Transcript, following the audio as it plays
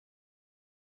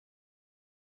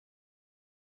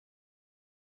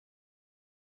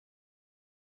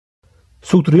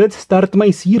So today let's start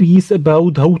my series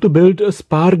about how to build a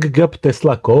Spark Gap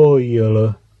Tesla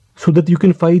Coil, so that you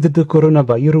can fight the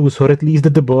coronavirus, or at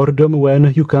least the boredom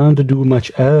when you can't do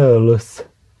much else.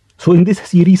 So in this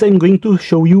series I'm going to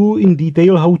show you in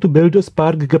detail how to build a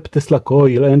Spark Gap Tesla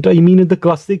Coil, and I mean the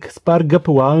classic Spark Gap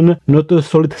one, not a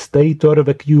solid state or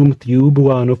vacuum tube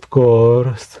one, of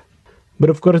course.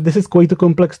 But of course this is quite a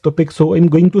complex topic, so I'm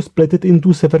going to split it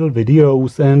into several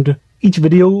videos, and each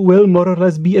video will more or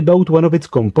less be about one of its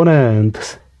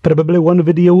components. Probably one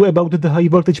video about the high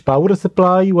voltage power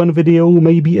supply, one video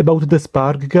maybe about the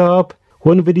spark gap,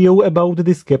 one video about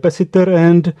this capacitor,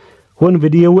 and one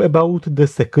video about the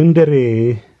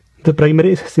secondary. The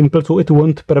primary is simple, so it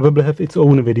won't probably have its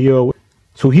own video.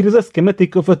 So here is a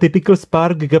schematic of a typical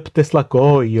Spark Gap Tesla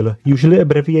coil, usually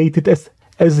abbreviated as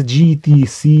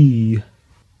SGTC.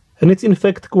 And it's in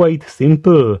fact quite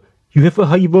simple. You have a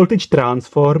high voltage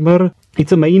transformer.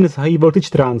 It's a mains high voltage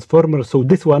transformer, so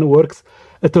this one works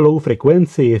at a low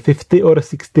frequency, 50 or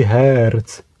 60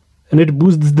 Hz. And it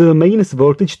boosts the mains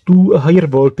voltage to a higher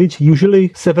voltage,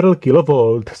 usually several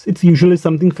kilovolts. It's usually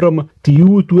something from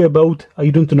 2 to about, I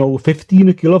don't know,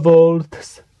 15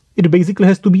 kilovolts. It basically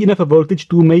has to be enough voltage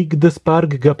to make the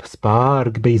spark gap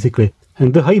spark, basically.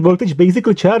 And the high voltage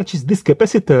basically charges this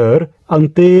capacitor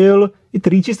until it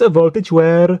reaches a voltage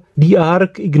where the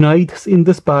arc ignites in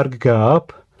the spark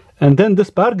gap. And then the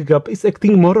spark gap is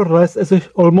acting more or less as an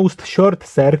almost short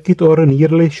circuit or a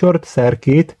nearly short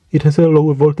circuit. It has a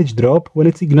low voltage drop when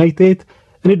it's ignited,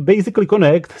 and it basically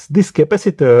connects this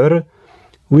capacitor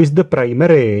with the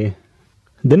primary.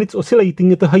 Then it's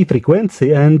oscillating at a high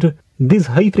frequency, and this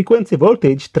high frequency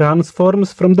voltage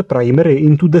transforms from the primary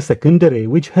into the secondary,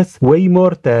 which has way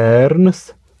more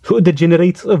turns. So it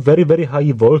generates a very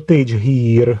high voltage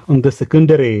here on the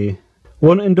secondary.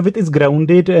 One end of it is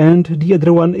grounded and the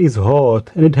other one is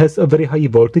hot, and it has a very high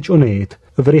voltage on it,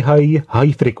 a very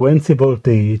high frequency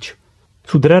voltage.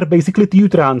 So there are basically two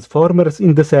transformers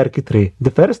in the circuitry.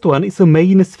 The first one is a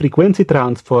mains frequency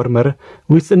transformer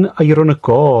with an iron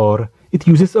core. It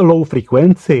uses a low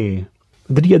frequency.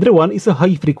 The other one is a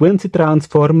high frequency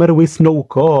transformer with no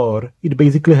core. It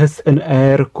basically has an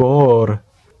air core.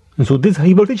 And so this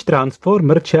high voltage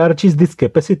transformer charges this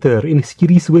capacitor in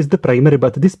series with the primary,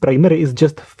 but this primary is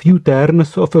just few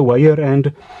turns of a wire,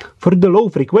 and for the low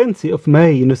frequency of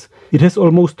mains, it has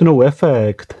almost no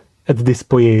effect at this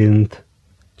point.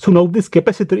 So now this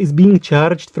capacitor is being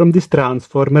charged from this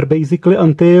transformer basically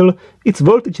until its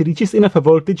voltage reaches enough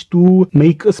voltage to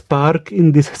make a spark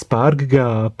in this spark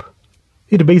gap.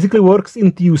 It basically works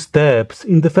in two steps.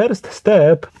 In the first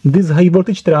step, this high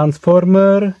voltage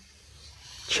transformer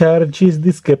charges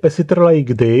this capacitor like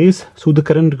this, so the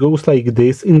current goes like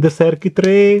this in the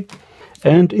circuitry,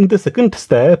 and in the second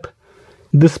step,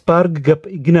 the spark gap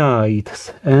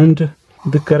ignites, and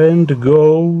the current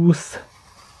goes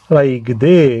like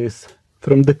this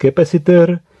from the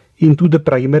capacitor into the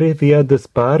primary via the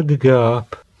spark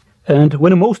gap. And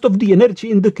when most of the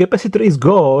energy in the capacitor is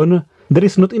gone, there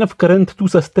is not enough current to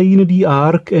sustain the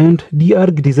arc, and the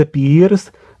arc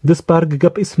disappears. The spark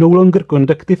gap is no longer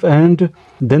conductive, and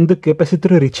then the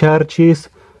capacitor recharges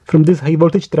from this high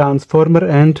voltage transformer,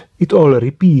 and it all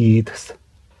repeats.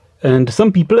 And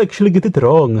some people actually get it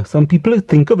wrong. Some people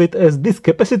think of it as this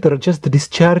capacitor just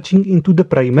discharging into the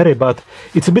primary, but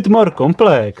it's a bit more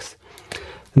complex.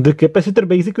 The capacitor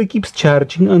basically keeps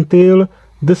charging until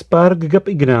the spark gap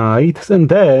ignites, and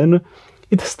then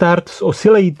it starts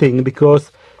oscillating because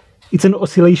it's an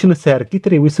oscillation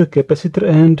circuitry with a capacitor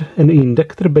and an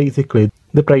inductor basically.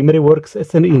 The primary works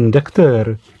as an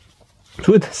inductor.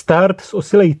 So it starts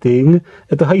oscillating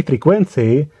at a high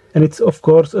frequency, and it's of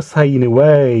course a sine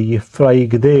wave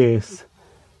like this.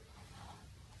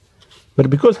 But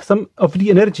because some of the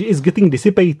energy is getting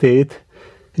dissipated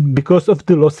because of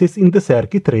the losses in the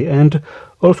circuitry, and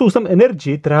also some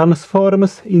energy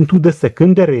transforms into the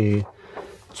secondary.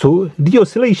 So the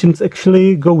oscillations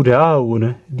actually go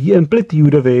down. The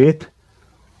amplitude of it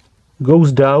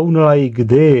goes down like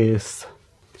this.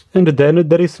 And then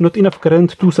there is not enough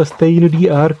current to sustain the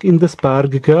arc in the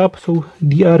spark gap, so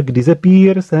the arc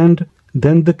disappears, and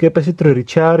then the capacitor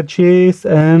recharges,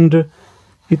 and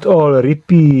it all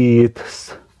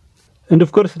repeats. And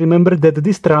of course remember that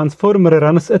this transformer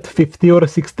runs at 50 or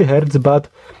 60 Hz, but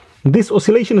this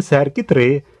oscillation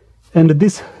circuitry and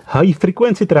this high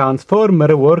frequency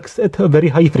transformer works at a very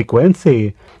high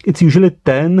frequency. It's usually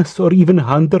tens or even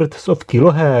hundreds of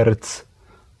kilohertz.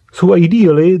 So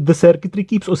ideally, the circuitry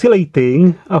keeps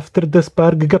oscillating after the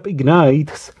spark gap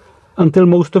ignites until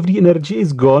most of the energy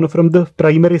is gone from the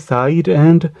primary side,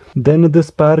 and then the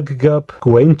spark gap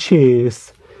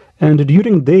quenches. And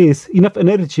during this, enough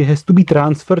energy has to be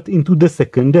transferred into the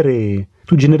secondary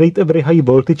to generate a very high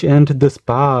voltage and the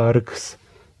sparks.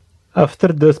 After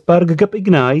the spark gap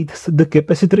ignites, the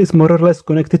capacitor is more or less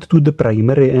connected to the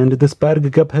primary and the spark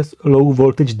gap has low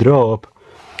voltage drop.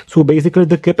 So basically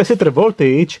the capacitor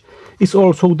voltage is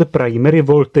also the primary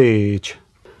voltage.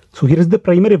 So here's the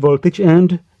primary voltage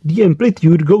and the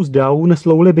amplitude goes down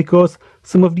slowly because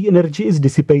some of the energy is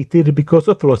dissipated because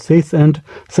of losses and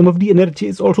some of the energy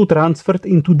is also transferred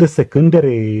into the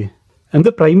secondary. And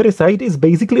the primary side is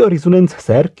basically a resonance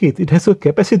circuit. It has a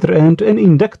capacitor and an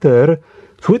inductor,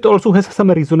 so it also has some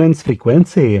resonance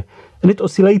frequency. And it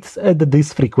oscillates at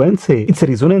this frequency. It's a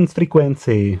resonance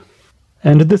frequency.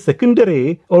 And the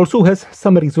secondary also has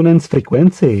some resonance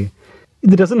frequency.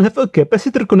 It doesn't have a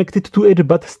capacitor connected to it,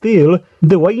 but still,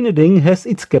 the winding has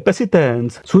its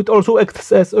capacitance, so it also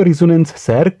acts as a resonance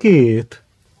circuit.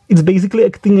 It's basically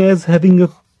acting as having a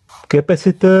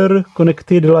capacitor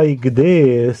connected like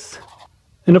this.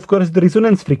 And of course, the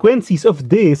resonance frequencies of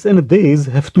this and this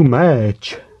have to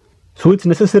match. So it's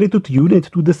necessary to tune it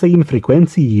to the same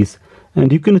frequencies.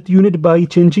 And you can tune it by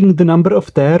changing the number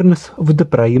of turns of the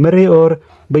primary or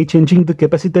by changing the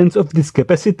capacitance of this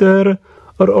capacitor,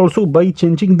 or also by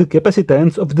changing the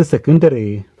capacitance of the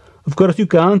secondary. Of course, you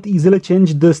can't easily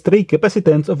change the stray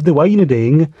capacitance of the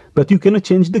winding, but you can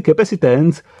change the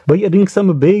capacitance by adding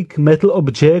some big metal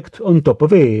object on top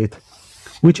of it,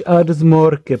 which adds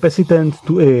more capacitance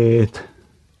to it.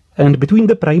 And between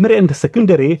the primary and the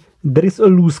secondary, there is a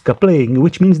loose coupling,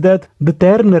 which means that the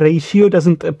turn ratio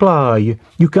doesn't apply.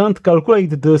 You can't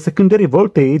calculate the secondary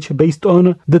voltage based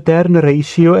on the turn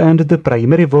ratio and the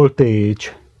primary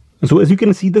voltage. So as you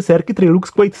can see, the circuitry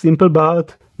looks quite simple,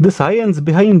 but the science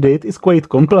behind it is quite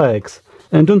complex.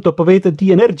 And on top of it,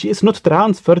 the energy is not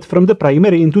transferred from the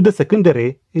primary into the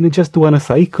secondary in just one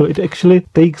cycle. It actually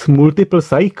takes multiple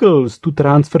cycles to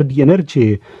transfer the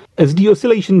energy. As the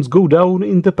oscillations go down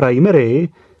in the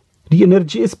primary, the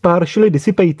energy is partially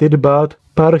dissipated, but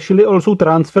partially also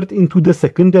transferred into the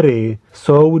secondary.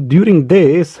 So during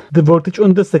this, the voltage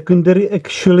on the secondary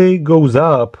actually goes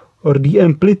up, or the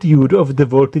amplitude of the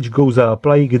voltage goes up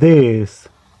like this.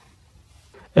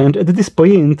 And at this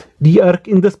point, the arc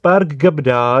in the spark gap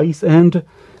dies and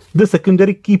the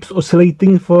secondary keeps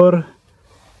oscillating for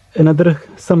another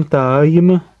some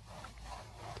time.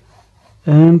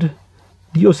 And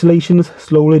the oscillations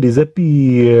slowly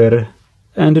disappear.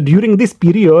 And during this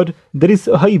period, there is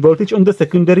a high voltage on the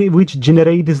secondary which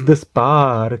generates the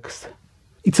sparks.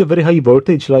 It's a very high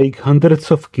voltage, like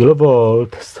hundreds of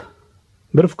kilovolts.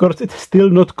 But of course, it's still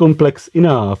not complex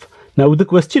enough. Now the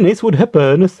question is, what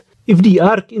happens if the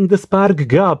arc in the spark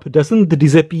gap doesn't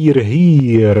disappear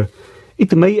here?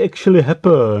 It may actually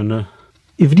happen.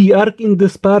 If the arc in the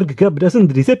spark gap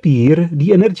doesn't disappear,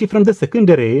 the energy from the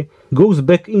secondary goes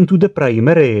back into the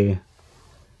primary.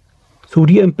 So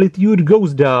the amplitude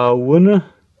goes down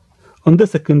on the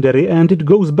secondary and it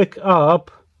goes back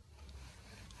up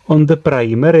on the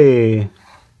primary.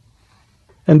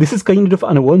 And this is kind of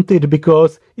unwanted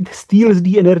because it steals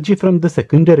the energy from the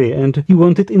secondary and you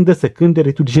want it in the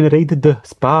secondary to generate the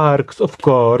sparks, of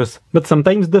course. But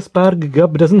sometimes the spark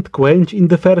gap doesn't quench in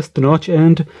the first notch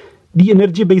and the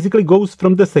energy basically goes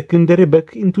from the secondary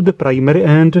back into the primary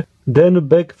and then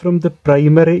back from the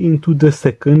primary into the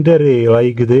secondary,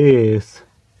 like this.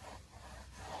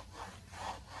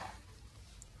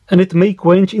 And it may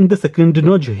quench in the second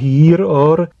notch here,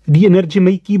 or the energy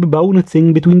may keep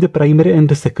bouncing between the primary and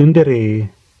the secondary.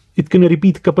 It can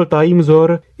repeat a couple times,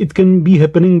 or it can be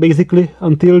happening basically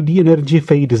until the energy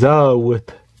fades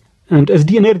out. And as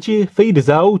the energy fades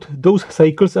out, those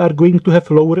cycles are going to have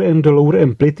lower and lower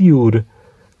amplitude.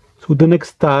 So the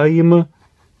next time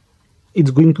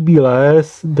it's going to be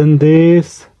less than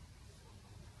this.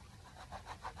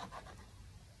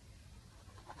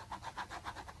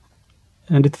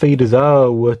 And it fades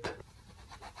out.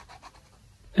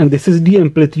 And this is the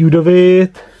amplitude of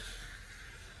it,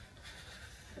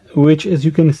 which, as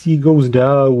you can see, goes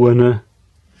down.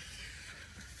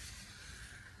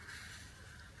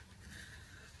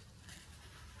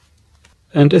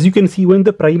 And as you can see, when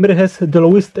the primary has the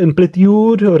lowest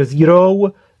amplitude, or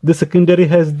 0, the secondary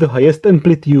has the highest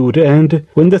amplitude, and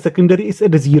when the secondary is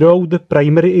at 0, the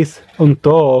primary is on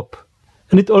top.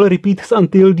 And it all repeats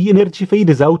until the energy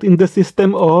fades out in the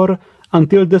system or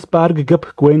until the spark gap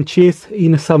quenches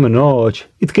in some notch.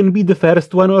 It can be the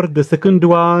first one or the second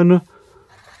one,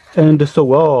 and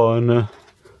so on.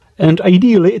 And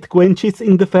ideally it quenches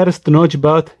in the first notch,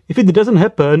 but if it doesn't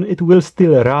happen, it will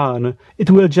still run.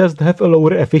 It will just have a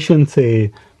lower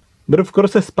efficiency. But of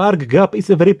course a spark gap is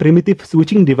a very primitive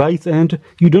switching device and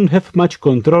you don't have much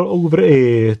control over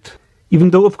it. Even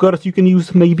though of course you can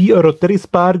use maybe a rotary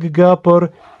spark gap,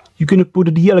 or you can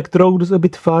put the electrodes a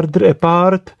bit farther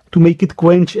apart to make it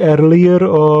quench earlier,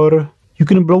 or you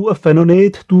can blow a fan on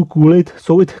it to cool it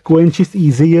so it quenches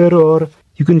easier, or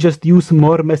you can just use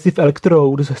more massive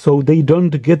electrodes so they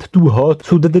don't get too hot,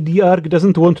 so that the arc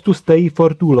doesn't want to stay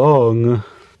for too long.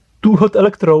 Too hot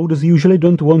electrodes usually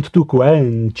don't want to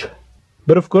quench.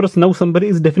 But of course now somebody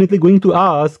is definitely going to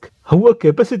ask how a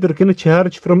capacitor can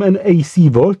charge from an AC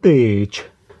voltage.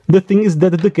 The thing is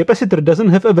that the capacitor doesn't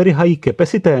have a very high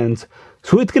capacitance,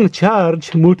 so it can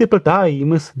charge multiple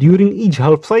times during each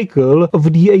half cycle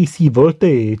of the AC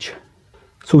voltage.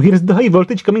 So here's the high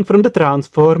voltage coming from the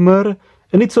transformer,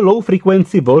 and it's a low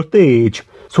frequency voltage.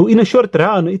 So in a short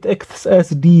run it acts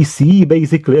as DC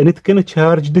basically, and it can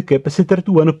charge the capacitor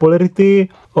to one polarity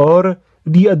or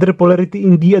the other polarity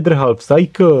in the other half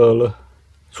cycle.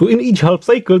 So in each half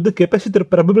cycle the capacitor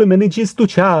probably manages to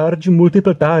charge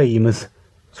multiple times.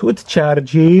 So it's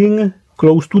charging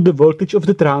close to the voltage of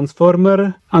the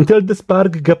transformer until the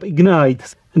spark gap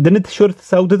ignites, and then it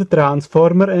shorts out the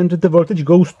transformer and the voltage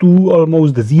goes to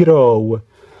almost zero.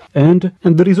 And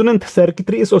the resonant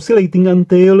circuitry is oscillating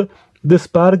until the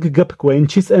spark gap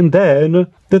quenches, and then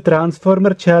the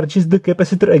transformer charges the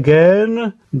capacitor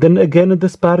again, then again the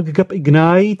spark gap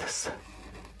ignites,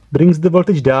 brings the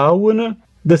voltage down,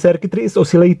 the circuitry is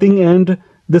oscillating and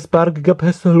the spark gap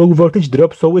has a low voltage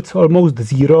drop, so it's almost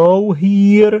zero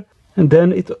here, and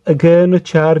then it again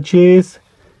charges,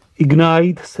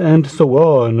 ignites, and so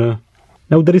on.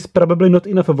 Now there is probably not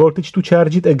enough voltage to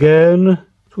charge it again,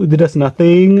 so it does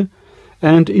nothing.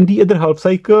 And in the other half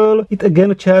cycle, it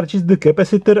again charges the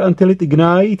capacitor until it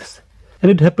ignites,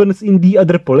 and it happens in the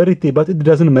other polarity, but it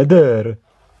doesn't matter.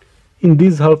 In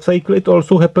this half cycle it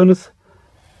also happens,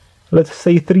 let's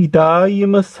say 3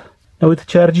 times. Now it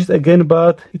charges again,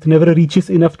 but it never reaches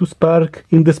enough to spark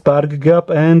in the spark gap,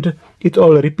 and it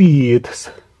all repeats.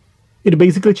 It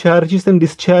basically charges and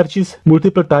discharges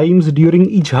multiple times during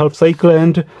each half cycle,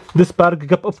 and the spark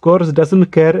gap of course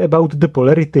doesn't care about the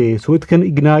polarity, so it can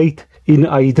ignite in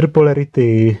either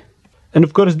polarity. And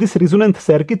of course this resonant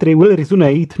circuitry will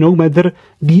resonate no matter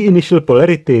the initial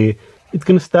polarity. It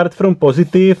can start from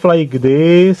positive like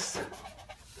this,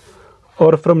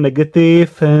 or from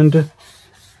negative and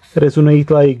resonate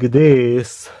like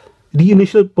this. The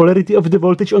initial polarity of the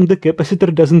voltage on the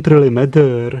capacitor doesn't really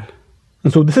matter.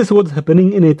 And so this is what's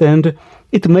happening in it, and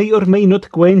it may or may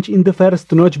not quench in the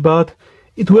first notch, but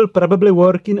it will probably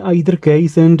work in either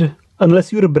case, and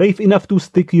unless you're brave enough to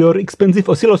stick your expensive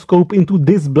oscilloscope into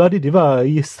this bloody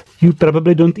device, you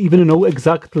probably don't even know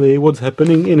exactly what's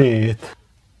happening in it.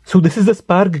 So this is the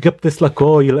Spark Gap Tesla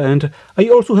Coil, and I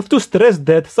also have to stress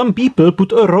that some people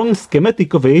put a wrong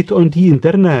schematic of it on the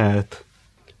internet.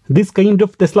 This kind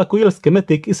of Tesla Coil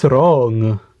schematic is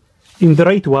wrong. In the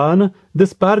right one, the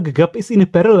spark gap is in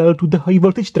parallel to the high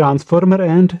voltage transformer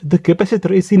and the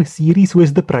capacitor is in series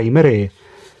with the primary.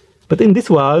 But in this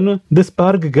one, the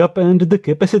spark gap and the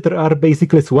capacitor are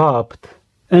basically swapped.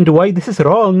 And why this is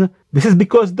wrong? This is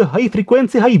because the high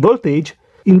frequency high voltage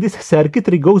in this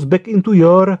circuitry goes back into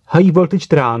your high voltage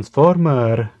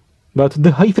transformer. But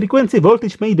the high frequency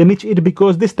voltage may damage it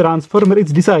because this transformer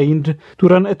is designed to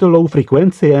run at a low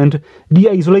frequency and the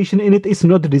isolation in it is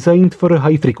not designed for a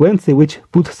high frequency, which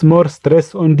puts more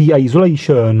stress on the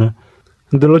isolation.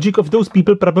 The logic of those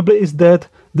people probably is that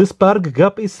the spark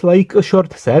gap is like a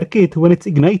short circuit when it's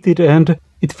ignited and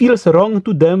it feels wrong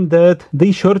to them that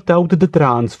they short out the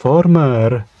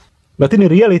transformer. But in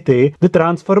reality, the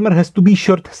transformer has to be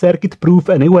short circuit proof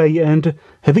anyway, and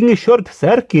having a short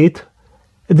circuit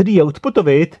the output of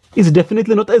it is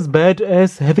definitely not as bad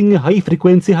as having a high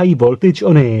frequency high voltage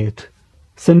on it.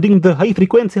 Sending the high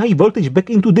frequency high voltage back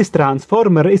into this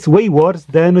transformer is way worse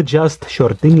than just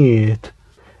shorting it.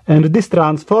 And this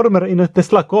transformer in a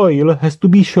Tesla coil has to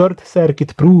be short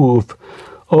circuit proof.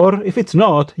 Or if it's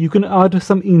not, you can add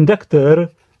some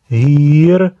inductor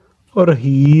here or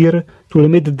here to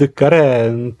limit the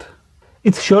current.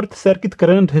 Its short circuit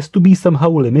current has to be somehow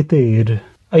limited,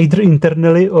 either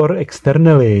internally or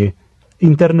externally.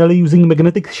 Internally using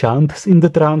magnetic shunts in the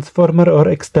transformer or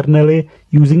externally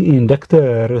using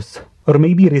inductors. Or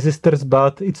maybe resistors,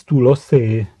 but it's too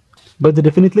lossy. But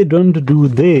definitely don't do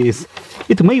this.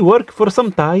 It may work for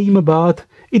some time, but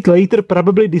it later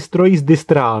probably destroys this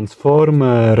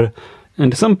transformer.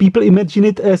 And some people imagine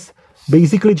it as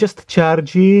basically just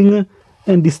charging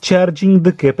and discharging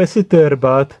the capacitor,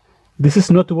 but this is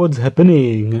not what's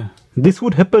happening. This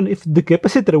would happen if the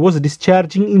capacitor was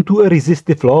discharging into a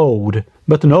resistive load.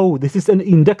 But no, this is an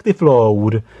inductive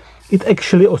load. it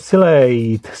actually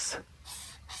oscillates.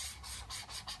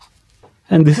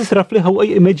 And this is roughly how I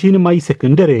imagine my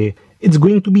secondary. It's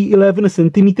going to be 11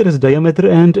 centimeters diameter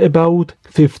and about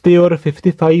 50 or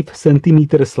 55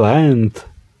 centimeters length.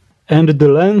 And the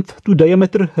length to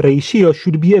diameter ratio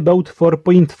should be about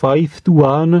 4.5 to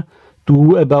 1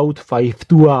 to about 5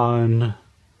 to 1.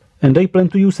 And I plan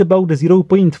to use about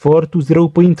 0.4 to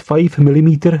 0.5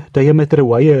 millimeter diameter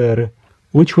wire,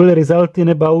 which will result in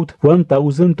about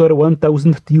 1000 or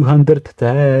 1200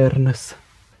 turns.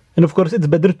 And of course it's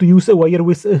better to use a wire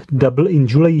with a double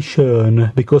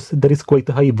insulation, because there is quite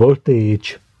a high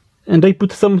voltage. And I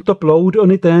put some top load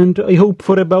on it and I hope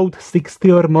for about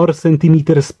 60 or more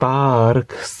centimeter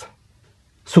sparks.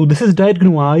 So this is Diet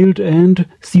Gnu Wild, and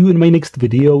see you in my next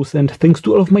videos, and thanks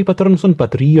to all of my patrons on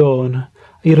Patreon.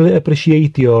 I really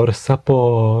appreciate your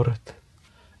support.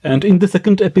 And in the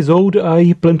second episode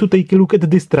I plan to take a look at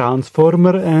this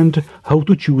transformer and how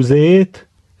to choose it.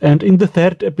 And in the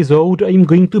third episode I'm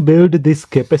going to build this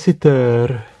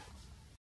capacitor.